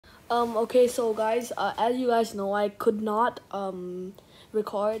Okay, so guys, as you guys know, I could not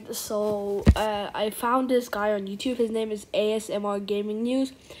record, so I found this guy on YouTube. His name is ASMRgaming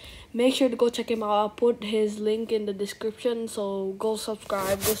News. Make sure to go check him out. I'll put his link in the description, so go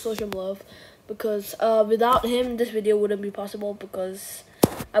subscribe, go show him love, because without him, this video wouldn't be possible, because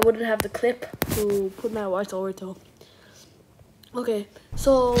I wouldn't have the clip to put my voiceover to. Okay,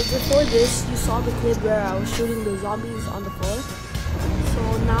 so before this, you saw the clip where I was shooting the zombies on the floor.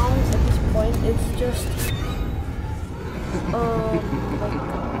 So now at this point, it's just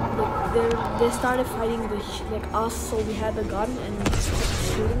they started fighting us, so we had the gun and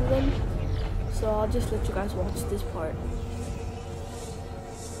shooting them. So I'll just let you guys watch this part.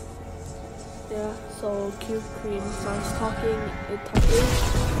 Yeah, so Cube Queen starts talking.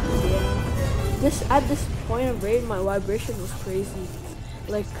 Yeah. At this point of raid, my vibration was crazy.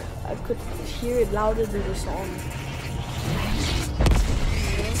 Like I could hear it louder than the song.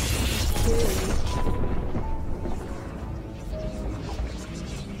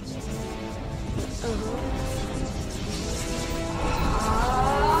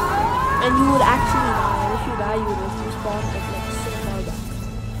 And you would actually die. If you die, you would respawn at like 6 hours back.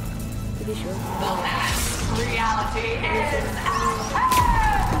 Pretty sure. Reality is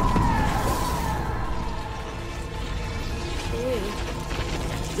okay.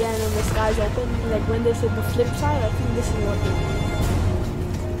 Yeah, and then the sky's open. Like when they said the flip side, I think this is what they do.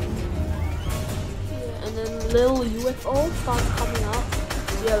 Yeah, and then little UFOs start coming out.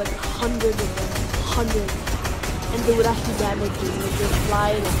 Yeah, like 100 of them. 100. And they would actually damage you. Like they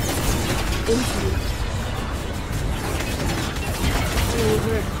fly like into you. And it was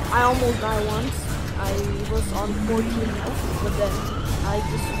weird. I almost died once. I was on 14 health, but then I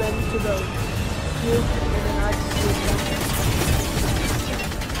just went to the cube and then I just did that.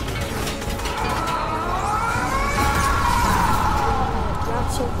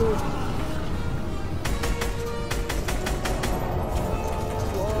 That's so cool.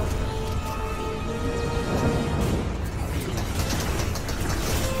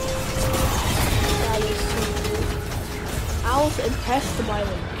 I was impressed by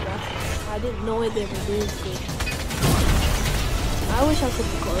them. I didn't know what they were doing good. I wish I could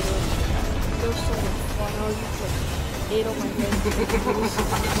record it. It was so much fun. I was just like 8 on my head.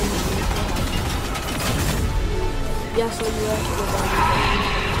 Yeah, so you have to go down.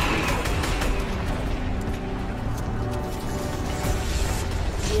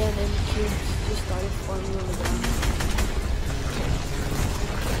 Yeah, and then kids just started farming on the ground.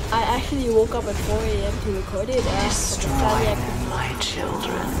 I actually woke up at 4 AM to record it. destroy my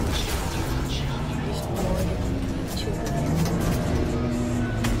children.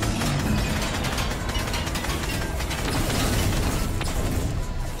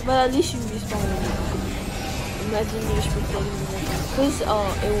 But at least you respawn. Imagine you're spectating the whole time. Because it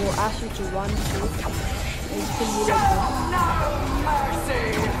will ask you to run too. And you can do like this. No mercy.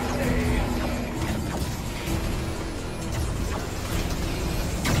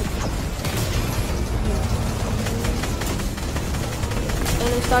 And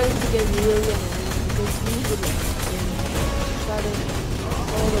it started to get really annoying because these would started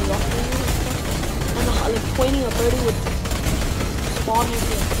all the rocking and stuff. And like pointing a birdie would spawn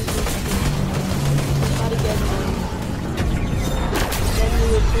into like people. It started getting annoying. Then you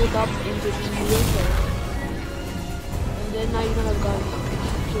would pull up into the wheelchair. And then now you don't have guns.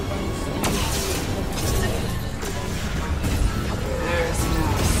 Two guns and you There's no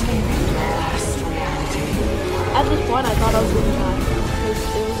escaping the last reality. At this point, I thought I was gonna die because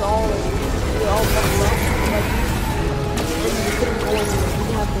it was all we were all buffed up, like, and we couldn't go anywhere. We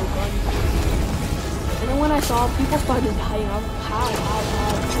didn't have no guns. And then when I saw people started dying, I was like, how?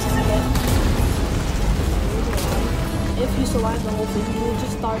 If you survive the whole thing, you will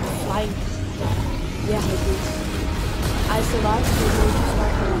just start flying. Yeah, I did. I survived, so you will just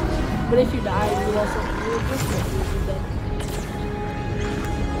start flying. But if you die, you will just get dead.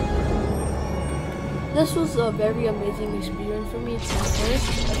 This was a very amazing experience for me. It's my first,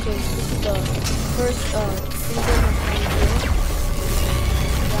 because this is the first season of playing here.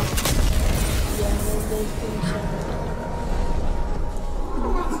 Yeah, there's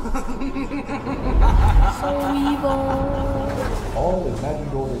so evil. All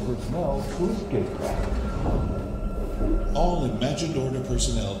imagined order personnel to escape craft. All imagined order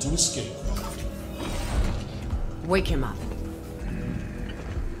personnel to escape craft. Wake him up.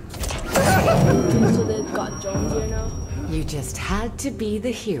 So they've got Jones here now. You just had to be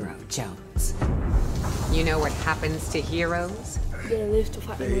the hero, Jones. You know what happens to heroes? They live to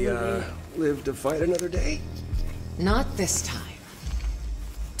fight another day. Live to fight another day? Not this time.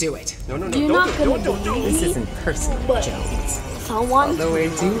 do it. No, no, no, You're not gonna believe This me, isn't personal, but Jones. someone, Although I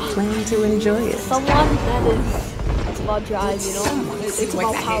do plan to enjoy it. someone that is, it's about drive, you know? Someone see It's what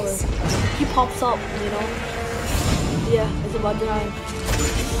about that power. is. He pops up, you know? Yeah, it's about drive.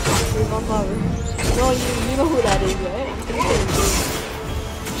 It's about power. No, you know who that is, right?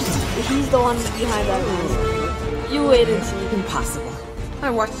 He's the one behind that mask. You wait and see. Impossible.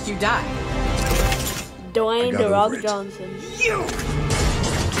 I watched you die. Dwayne got "The Rock" over it. Johnson.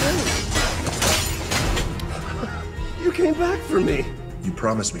 You came back for me. You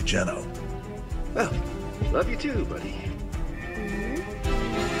promised me Jeno. Well, love you too, buddy.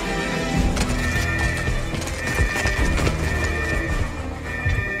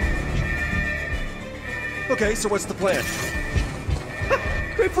 Okay, so what's the plan?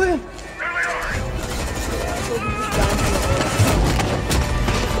 Great plan.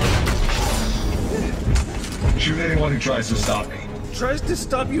 Shoot anyone who tries to stop me. Tries to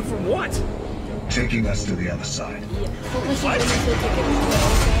stop you from what? Taking us to the other side. Yeah. Focus on when I said to get to the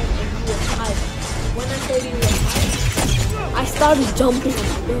outside and you were high. When I said you were high, I started jumping on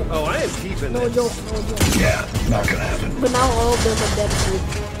the bed. Oh, I am keeping No this. joke, no joke. Yeah, not gonna happen. But now all of them are dead food.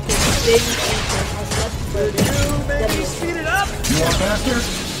 Baby Ethan has left for You maybe speed it up? You want faster?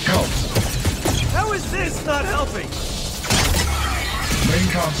 Go. How is this not helping? Main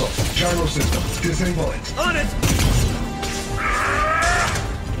console, gyro system, disable it. On it!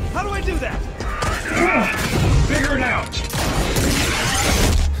 How do I do that? Figure it out.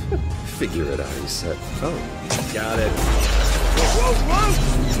 Figure it out, he said. Oh, got it. Whoa, whoa, whoa!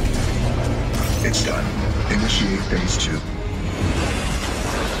 It's done. Initiate phase 2.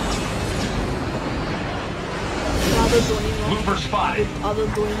 Now they're doing Looper spotted. other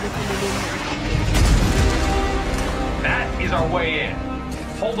doing the coming in. That is our way in.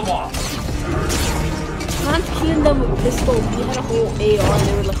 Hold them off. Can't kill them with pistol. We had a whole AR and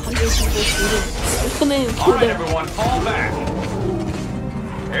there were like 100 people shooting. We couldn't even All kill right, them. everyone, fall back.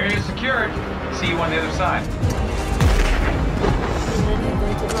 Area secured. See you on the other side. And then you go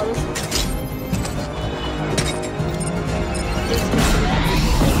to the other side.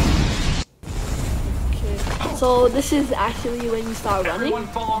 Okay. So this is actually when you start running. Everyone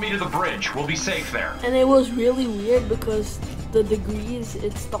follow me to the bridge. We'll be safe there. And it was really weird because the degrees,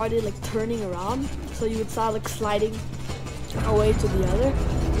 it started like turning around. So you would start like sliding away to the other,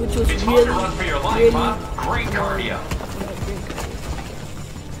 which was It's fun really, to run for your life, really huh? Great cardio.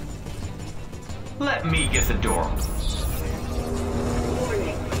 Let me get the door.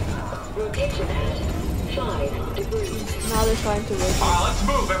 Warning. Rotation at 5 degrees. Now they're trying to rotate. Let's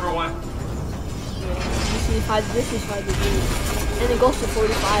move, everyone. You see, this is 5 degrees. And it goes to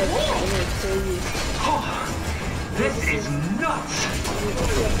 45. And it's crazy. This is nuts.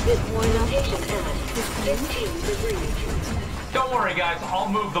 Rotation at 15 degrees. Don't worry, guys. I'll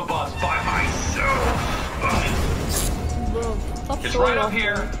move the bus by myself. Bro, stop It's showing right up off.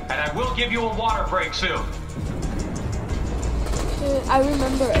 here, and I will give you a water break soon. I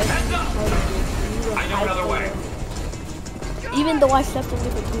remember every Heads up. part of it. We were I know another way. Even though I slept only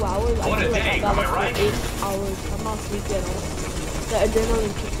for 2 hours, I What a feel like I day, got am I up right? for 8 hours. I'm not sleepy at all. The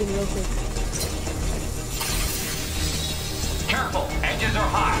adrenaline kicked in real quick. Careful, edges are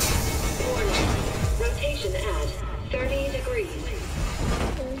hot. Warning. Rotation at 30 degrees.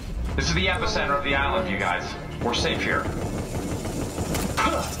 This is the epicenter of the island, you guys. We're safe here.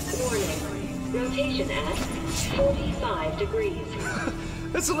 Warning. Rotation at 45 degrees.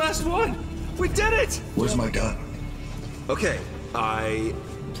 That's the last one! We did it! Where's my gun? Okay, I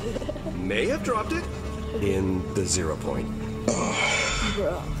may have dropped it in the 0 point.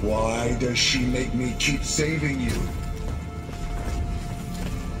 Why does she make me keep saving you?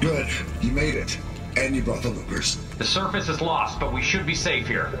 Good, you made it. And you brought the loopers. The surface is lost, but we should be safe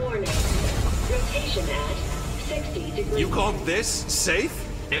here. Warning. Rotation at 60 degrees. You call this safe?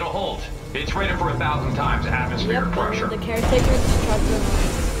 It'll hold. It's rated for 1,000 times atmospheric Yep, pressure. the caretaker just tried to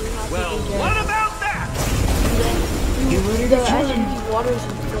Well, what about that? the actually water is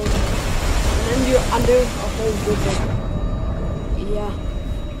frozen. And then you're under a whole building. Yeah.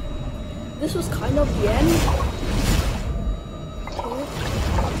 This was kind of the end. Okay.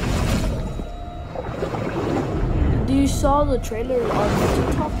 Do you saw the trailer on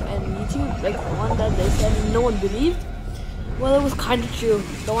TikTok and YouTube? Like the one that they said no one believed? Well, it was kind of true.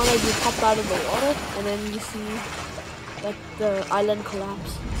 The one that you popped out of the water and then you see like the island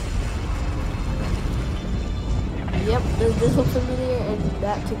collapse. Yep, does this look familiar in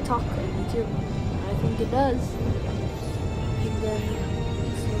that TikTok and YouTube? I think it does.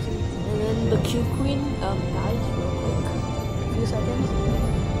 And then the Q Queen dies real quick. A few seconds.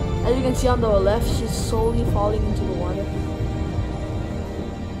 As you can see on the left, she's slowly falling into the water.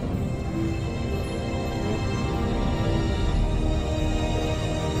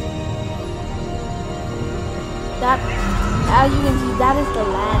 That, as you can see, that is the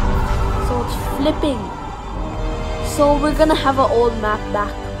land. So it's flipping. So we're gonna have an old map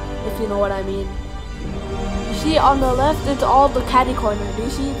back, if you know what I mean. You see on the left, it's all the catty corner. Do you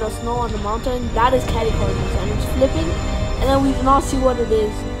see the snow on the mountain? That is catty corners, and it's flipping. And then we do not see what it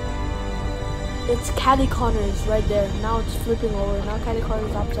is. It's catty corners right there. Now it's flipping over. Now catty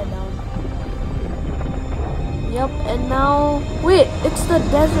corners upside down. Yep, and now wait, it's the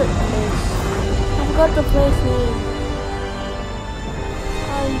desert place. I forgot the place name.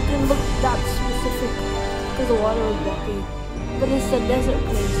 I didn't look that specific because the water was blocking. But it's the desert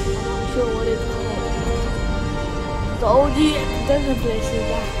place. I'm not sure what it's called. The OG desert place is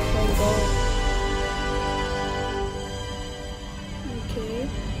back. Let's go. Okay.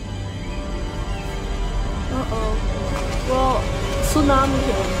 Uh-oh. Well, tsunami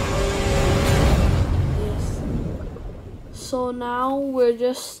hit. Yes. So now we're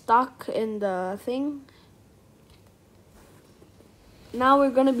just stuck in the thing. Now we're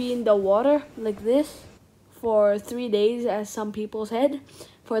gonna be in the water like this for 3 days, as some people said,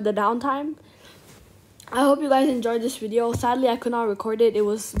 for the downtime. I hope you guys enjoyed this video. Sadly, I could not record it. It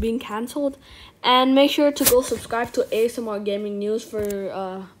was being cancelled. And make sure to go subscribe to ASMRgaming News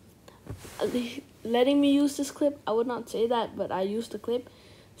for letting me use this clip. I would not say that, but I used the clip.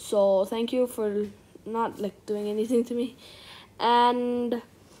 So thank you for not like doing anything to me. And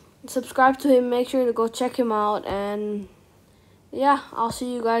subscribe to him. Make sure to go check him out. And yeah, I'll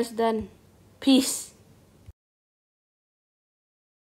see you guys then. Peace.